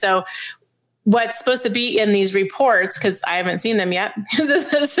distance? And so what's supposed to be in these reports, because I haven't seen them yet, because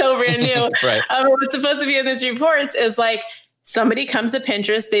this is so brand new. Right. What's supposed to be in these reports is like, somebody comes to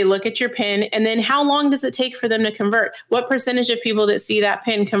Pinterest, they look at your pin, and then how long does it take for them to convert? What percentage of people that see that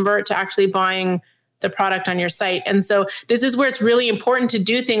pin convert to actually buying the product on your site? And so this is where it's really important to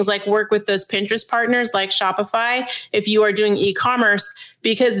do things like work with those Pinterest partners like Shopify, if you are doing e-commerce,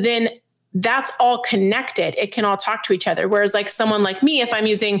 because then that's all connected. It can all talk to each other. Whereas like someone like me, if I'm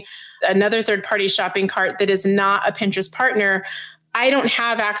using another third-party shopping cart that is not a Pinterest partner, I don't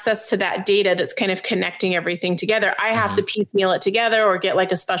have access to that data that's kind of connecting everything together. I have to piecemeal it together or get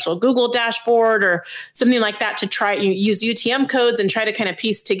like a special Google dashboard or something like that to try use UTM codes and try to kind of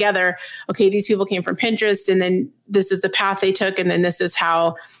piece together, okay, these people came from Pinterest and then this is the path they took. And then this is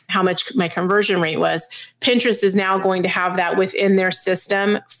how much my conversion rate was. Pinterest is now going to have that within their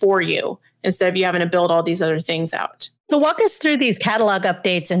system for you, instead of you having to build all these other things out. So walk us through these catalog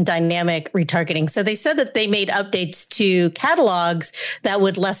updates and dynamic retargeting. So they said that they made updates to catalogs that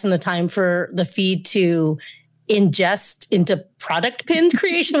would lessen the time for the feed to ingest into product pin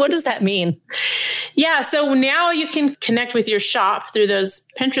creation. What does that mean? Yeah. So now you can connect with your shop through those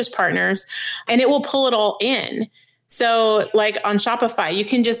Pinterest partners and it will pull it all in. So like on Shopify, you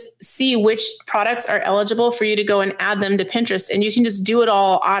can just see which products are eligible for you to go and add them to Pinterest. And you can just do it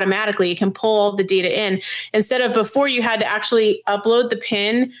all automatically. You can pull all the data in instead of before you had to actually upload the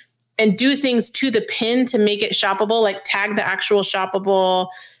pin and do things to the pin to make it shoppable, like tag the actual shoppable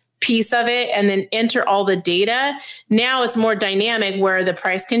piece of it and then enter all the data. Now it's more dynamic where the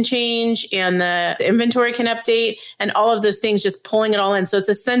price can change and the inventory can update and all of those things, just pulling it all in. So it's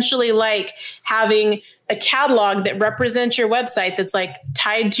essentially like having a catalog that represents your website that's like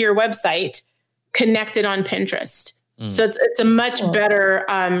tied to your website connected on Pinterest. So it's a much better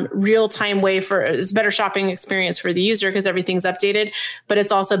real-time way it's a better shopping experience for the user because everything's updated, but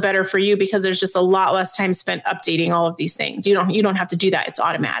it's also better for you because there's just a lot less time spent updating all of these things. You don't have to do that. It's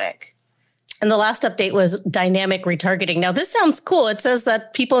automatic. And the last update was dynamic retargeting. Now, this sounds cool. It says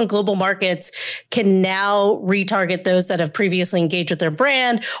that people in global markets can now retarget those that have previously engaged with their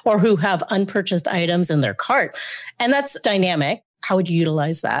brand or who have unpurchased items in their cart. And that's dynamic. How would you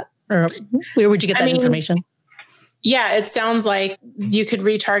utilize that? Or where would you get that information? Yeah, it sounds like you could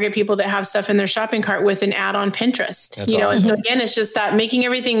retarget people that have stuff in their shopping cart with an ad on Pinterest. That's awesome. And so again, it's just that making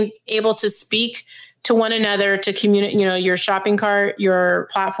everything able to speak to one another, to communicate, your shopping cart, your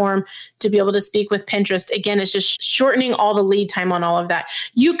platform, to be able to speak with Pinterest. Again, it's just shortening all the lead time on all of that.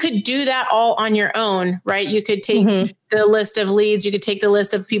 You could do that all on your own, right? You could take the list of leads, you could take the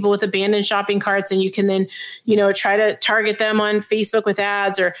list of people with abandoned shopping carts, and you can then, try to target them on Facebook with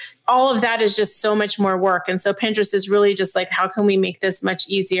ads, or all of that is just so much more work. And so Pinterest is really just like, how can we make this much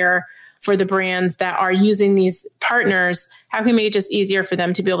easier for the brands that are using these partners? How can we make it just easier for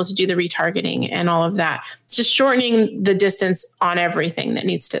them to be able to do the retargeting and all of that? It's just shortening the distance on everything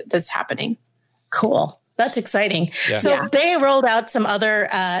that's happening. Cool. That's exciting. Yeah. So they rolled out some other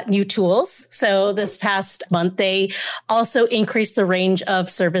new tools. So this past month, they also increased the range of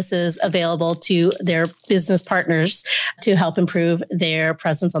services available to their business partners to help improve their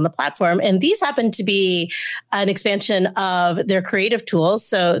presence on the platform. And these happen to be an expansion of their creative tools.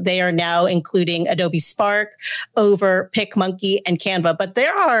 So they are now including Adobe Spark, Over, PicMonkey, and Canva. But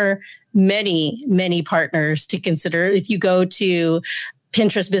there are many, many partners to consider. If you go to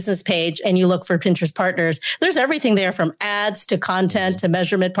Pinterest business page and you look for Pinterest partners, there's everything there from ads to content to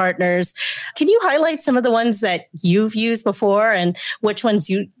measurement partners. Can you highlight some of the ones that you've used before and which ones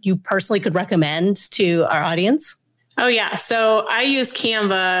you personally could recommend to our audience? Oh, yeah. So I use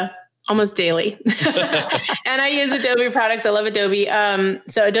Canva almost daily. And I use Adobe products. I love Adobe.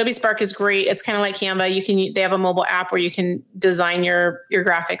 So Adobe Spark is great. It's kind of like Canva. They have a mobile app where you can design your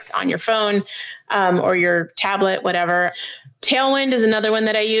graphics on your phone or your tablet, whatever. Tailwind is another one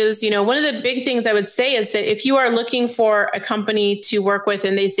that I use. One of the big things I would say is that if you are looking for a company to work with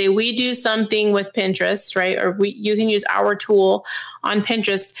and they say, we do something with Pinterest, right? Or you can use our tool on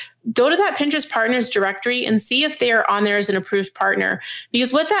Pinterest, go to that Pinterest partners directory and see if they are on there as an approved partner.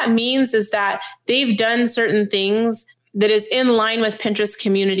 Because what that means is that they've done certain things that is in line with Pinterest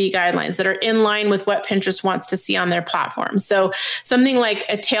community guidelines, that are in line with what Pinterest wants to see on their platform. So something like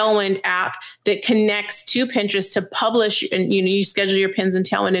a Tailwind app that connects to Pinterest to publish, and you schedule your pins in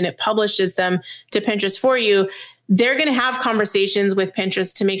Tailwind and it publishes them to Pinterest for you. They're going to have conversations with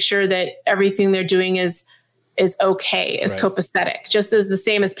Pinterest to make sure that everything they're doing is okay, is copacetic. Just as the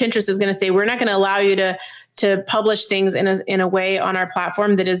same as Pinterest is going to say, we're not going to allow you to publish things in a way on our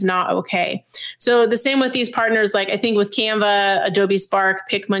platform that is not okay. So the same with these partners, like I think with Canva, Adobe Spark,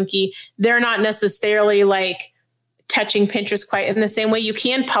 PicMonkey, they're not necessarily like touching Pinterest quite in the same way. You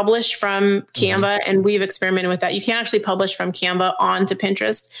can publish from Canva, and we've experimented with that. You can actually publish from Canva onto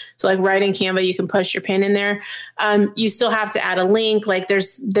Pinterest. So like right in Canva, you can push your pin in there. You still have to add a link. Like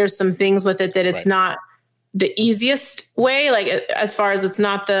there's some things with it that it's not the easiest way, like as far as it's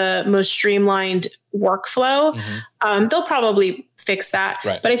not the most streamlined workflow. They'll probably fix that.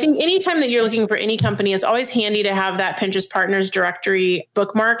 Right. But I think anytime that you're looking for any company, it's always handy to have that Pinterest partners directory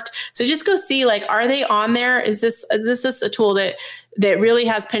bookmarked. So just go see, like, are they on there? Is this a tool that really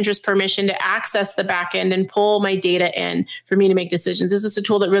has Pinterest permission to access the backend and pull my data in for me to make decisions? Is this a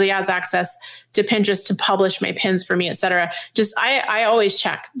tool that really has access to Pinterest to publish my pins for me, et cetera? Just, I always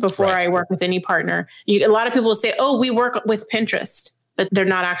check before I work with any partner. A lot of people will say, oh, we work with Pinterest, but they're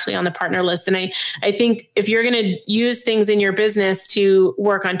not actually on the partner list. And I think if you're going to use things in your business to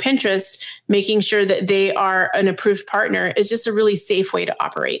work on Pinterest, making sure that they are an approved partner is just a really safe way to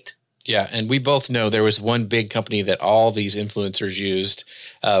operate. Yeah. And we both know there was one big company that all these influencers used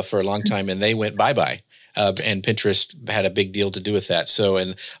for a long time, and they went bye-bye. And Pinterest had a big deal to do with that. So,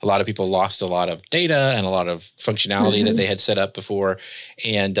 and a lot of people lost a lot of data and a lot of functionality that they had set up before.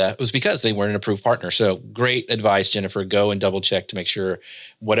 And it was because they weren't an approved partner. So great advice, Jennifer. Go and double check to make sure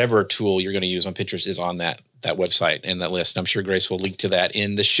whatever tool you're going to use on Pinterest is on that website and that list. And I'm sure Grace will link to that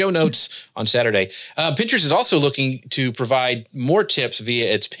in the show notes on Saturday. Pinterest is also looking to provide more tips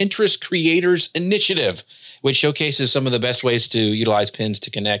via its Pinterest Creators Initiative, which showcases some of the best ways to utilize pins to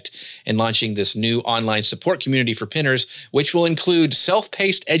connect, and launching this new online support community for pinners, which will include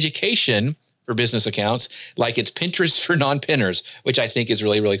self-paced education for business accounts, like it's Pinterest for non-pinners, which I think is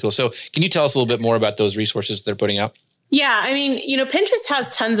really, really cool. So can you tell us a little bit more about those resources they're putting out? Yeah, I mean, Pinterest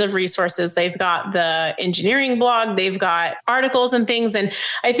has tons of resources. They've got the engineering blog, they've got articles and things. And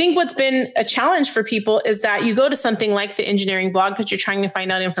I think what's been a challenge for people is that you go to something like the engineering blog, but you're trying to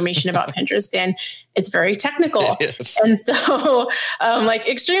find out information about Pinterest, and it's very technical. And so like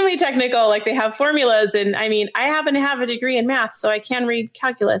extremely technical, like they have formulas. And I mean, I happen to have a degree in math, so I can read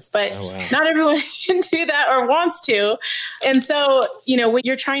calculus, but not everyone can do that or wants to. And so, when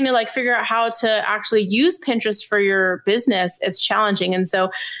you're trying to like figure out how to actually use Pinterest for your business, it's challenging. And so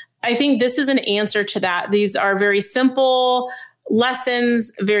I think this is an answer to that. These are very simple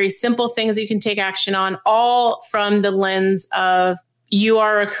lessons, very simple things you can take action on, all from the lens of you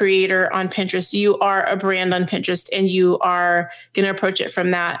are a creator on Pinterest, you are a brand on Pinterest, and you are going to approach it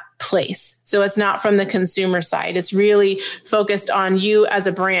from that place. So it's not from the consumer side. It's really focused on you as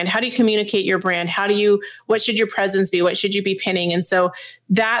a brand. How do you communicate your brand? What should your presence be? What should you be pinning? And so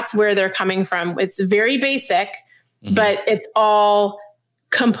that's where they're coming from. It's very basic, but it's all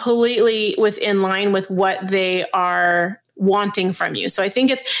completely within line with what they are wanting from you. So I think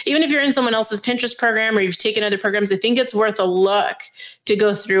it's, even if you're in someone else's Pinterest program or you've taken other programs, I think it's worth a look to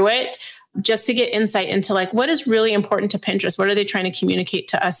go through it just to get insight into like, what is really important to Pinterest? What are they trying to communicate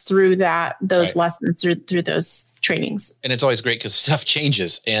to us through those lessons, through those trainings? And it's always great because stuff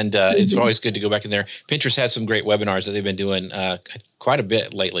changes, and it's always good to go back in there. Pinterest has some great webinars that they've been doing quite a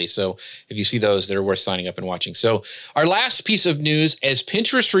bit lately. So if you see those, they're worth signing up and watching. So our last piece of news is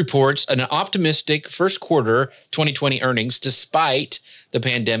Pinterest reports an optimistic first quarter 2020 earnings despite the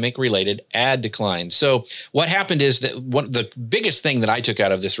pandemic-related ad decline. So what happened is that the biggest thing that I took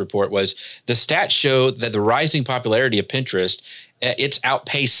out of this report was the stats show that the rising popularity of Pinterest, it's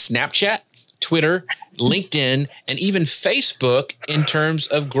outpaced Snapchat, Twitter, LinkedIn, and even Facebook in terms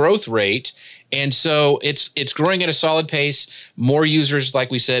of growth rate. And so it's growing at a solid pace, more users, like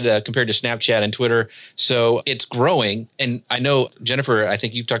we said, compared to Snapchat and Twitter. So it's growing. And I know, Jennifer, I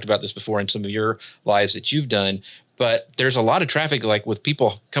think you've talked about this before in some of your lives that you've done, but there's a lot of traffic, like with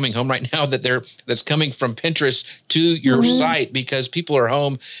people coming home right now, that's coming from Pinterest to your site because people are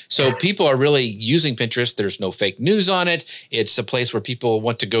home. So people are really using Pinterest. There's no fake news on it. It's a place where people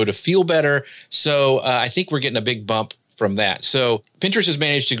want to go to feel better. So I think we're getting a big bump from that. So Pinterest has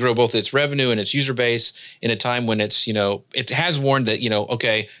managed to grow both its revenue and its user base in a time when it's, it has warned that,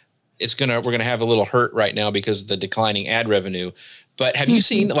 okay, we're going to have a little hurt right now because of the declining ad revenue. But have you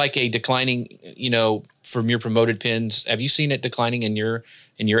seen like a declining, from your promoted pins, have you seen it declining in your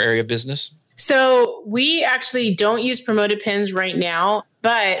area of business? So we actually don't use promoted pins right now,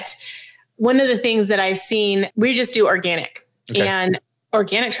 but one of the things that I've seen, we just do organic, and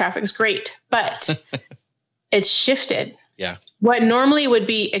organic traffic is great, but it's shifted. Yeah. What normally would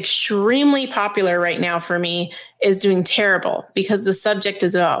be extremely popular right now for me is doing terrible because the subject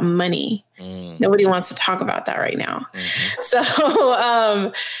is about money. Nobody wants to talk about that right now.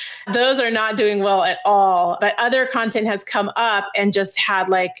 So those are not doing well at all. But other content has come up and just had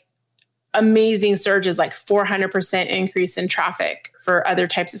like amazing surges, like 400% increase in traffic for other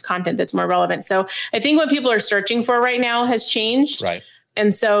types of content that's more relevant. So I think what people are searching for right now has changed. Right.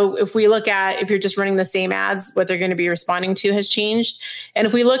 And so if we look at, if you're just running the same ads, what they're going to be responding to has changed. And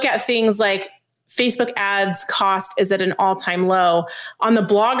if we look at things like Facebook ads cost is at an all-time low. On the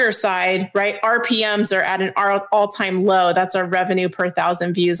blogger side, right, RPMs are at an all-time low. That's our revenue per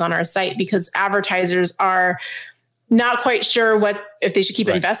 1,000 views on our site because advertisers are not quite sure if they should keep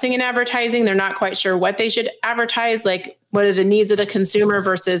investing in advertising. They're not quite sure what they should advertise, like what are the needs of the consumer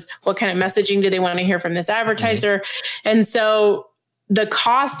versus what kind of messaging do they want to hear from this advertiser. And so the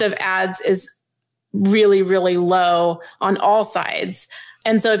cost of ads is really, really low on all sides.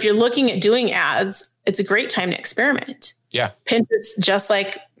 And so if you're looking at doing ads, it's a great time to experiment. Yeah. Pinterest, just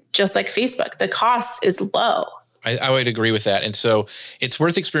like Facebook, the cost is low. I would agree with that. And so it's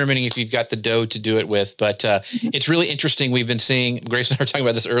worth experimenting if you've got the dough to do it with. But it's really interesting. We've been seeing, Grace and I were talking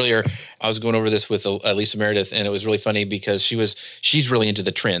about this earlier. I was going over this with Lisa Meredith, and it was really funny because she's really into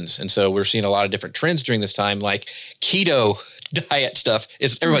the trends. And so we're seeing a lot of different trends during this time, like keto diet stuff.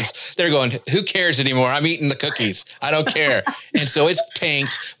 They're going, who cares anymore? I'm eating the cookies. I don't care. And so it's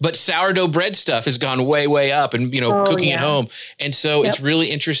tanked, but sourdough bread stuff has gone way, way up and, cooking at home. And so it's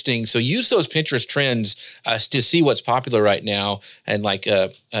really interesting. So use those Pinterest trends to see what's popular right now. And like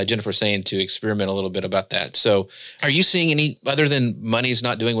Jennifer saying, to experiment a little bit about that. So are you seeing any, other than money's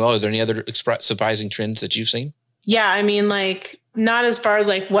not doing well, are there any other surprising trends that you've seen? Yeah. I mean, like not as far as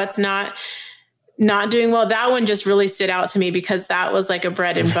like what's not doing well. That one just really stood out to me because that was like a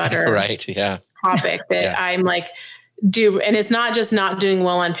bread and butter topic that I'm like, and it's not just not doing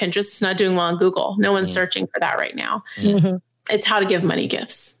well on Pinterest. It's not doing well on Google. No one's searching for that right now. It's how to give money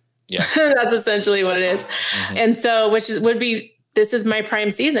gifts. Yeah. That's essentially what it is. And so, this is my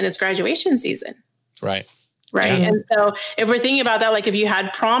prime season. It's graduation season. Right. Right. Yeah. And so if we're thinking about that, like if you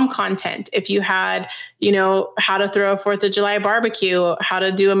had prom content, if you had, how to throw a 4th of July barbecue, how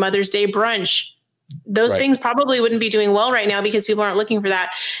to do a Mother's Day brunch, those things probably wouldn't be doing well right now because people aren't looking for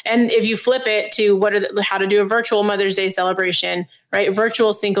that. And if you flip it to how to do a virtual Mother's Day celebration, right?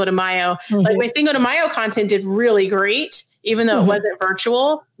 Virtual Cinco de Mayo. Like my Cinco de Mayo content did really great, even though it wasn't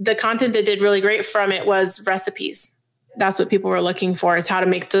virtual. The content that did really great from it was recipes. That's what people were looking for, is how to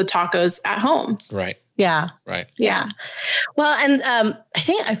make the tacos at home. Right. Yeah. Right. Yeah. Well, and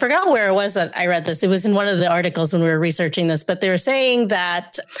I forgot where it was that I read this. It was in one of the articles when we were researching this, but they were saying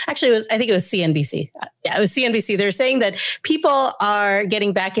that actually I think it was CNBC. Yeah, it was CNBC. They're saying that people are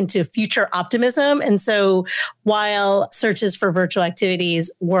getting back into future optimism. And so while searches for virtual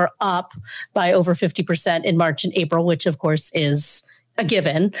activities were up by over 50% in March and April, which of course is a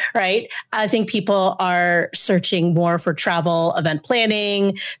given, right? I think people are searching more for travel, event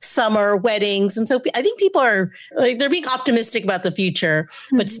planning, summer weddings. And so I think people are like, they're being optimistic about the future,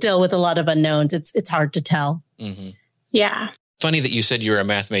 but still with a lot of unknowns. It's hard to tell. Mm-hmm. Yeah. Funny that you said you were a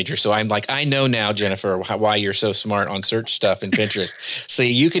math major. So I'm like, I know now, Jennifer, why you're so smart on search stuff in Pinterest. So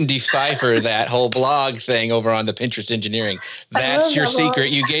you can decipher that whole blog thing over on the Pinterest engineering. That's your secret.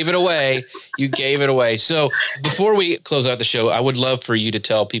 You gave it away. You gave it away. So before we close out the show, I would love for you to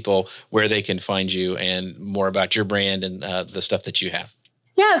tell people where they can find you and more about your brand and the stuff that you have.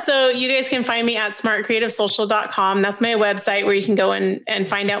 Yeah, so you guys can find me at smartcreativesocial.com. That's my website where you can go and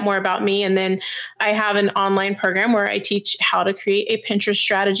find out more about me. And then I have an online program where I teach how to create a Pinterest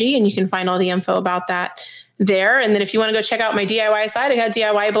strategy, and you can find all the info about that there. And then if you want to go check out my DIY side, I got a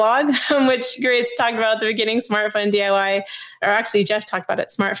DIY blog, which Grace talked about at the beginning, Smart Fun DIY, or actually Jeff talked about it,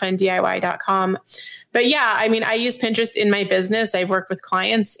 smartfundiy.com. But yeah, I mean, I use Pinterest in my business. I work with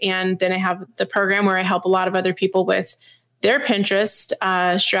clients, and then I have the program where I help a lot of other people with their Pinterest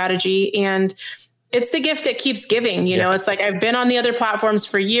strategy. And it's the gift that keeps giving. You know, it's like I've been on the other platforms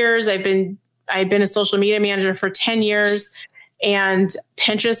for years. I've been a social media manager for 10 years. And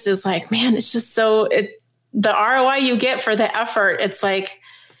Pinterest is like, man, it's just the ROI you get for the effort, it's like,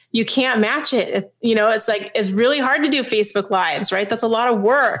 you can't match it. It's like, it's really hard to do Facebook Lives, right? That's a lot of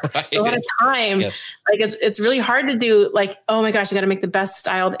work, a lot of time. Yes. Like it's really hard to do like, oh my gosh, I got to make the best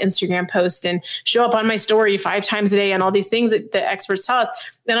styled Instagram post and show up on my story 5 times a day and all these things that the experts tell us.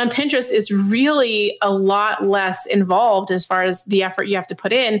 And on Pinterest, it's really a lot less involved as far as the effort you have to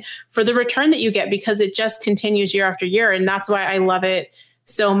put in for the return that you get, because it just continues year after year. And that's why I love it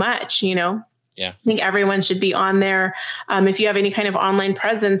so much, Yeah. I think everyone should be on there. If you have any kind of online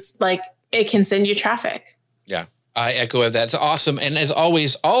presence, like it can send you traffic. Yeah. I echo that. It's awesome. And as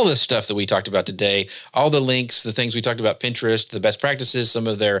always, all the stuff that we talked about today, all the links, the things we talked about, Pinterest, the best practices, some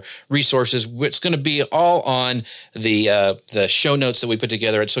of their resources, it's going to be all on the show notes that we put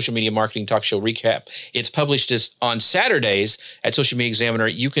together at Social Media Marketing Talk Show Recap. It's published on Saturdays at Social Media Examiner.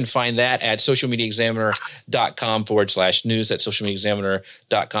 You can find that at socialmediaexaminer.com/news. That's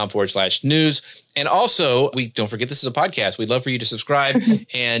socialmediaexaminer.com/news. And also, don't forget, this is a podcast. We'd love for you to subscribe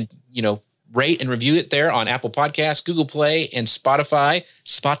and, rate and review it there on Apple Podcasts, Google Play, and Spotify,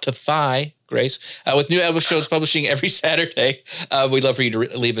 Grace, with new episodes publishing every Saturday. We'd love for you to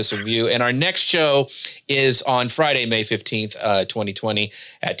leave us a review. And our next show is on Friday, May 15th, 2020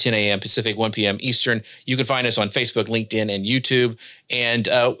 at 10 a.m. Pacific, 1 p.m. Eastern. You can find us on Facebook, LinkedIn, and YouTube. And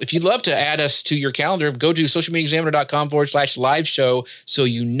if you'd love to add us to your calendar, go to socialmediaexaminer.com/live show so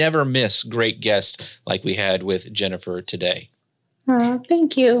you never miss great guests like we had with Jennifer today. Oh,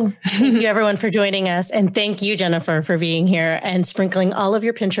 thank you. Thank you, everyone, for joining us. And thank you, Jennifer, for being here and sprinkling all of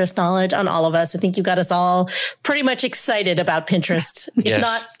your Pinterest knowledge on all of us. I think you got us all pretty much excited about Pinterest. If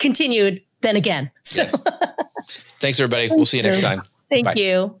not continued, then again. So. Yes. Thanks, everybody. We'll see you next time. Thank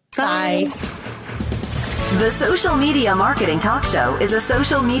you. Bye. The Social Media Marketing Talk Show is a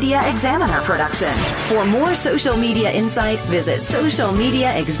Social Media Examiner production. For more social media insight, visit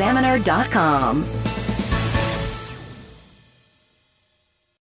socialmediaexaminer.com.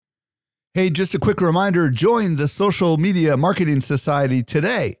 Hey, just a quick reminder, join the Social Media Marketing Society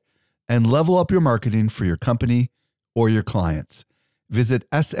today and level up your marketing for your company or your clients. Visit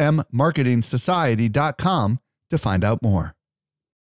smmarketingsociety.com to find out more.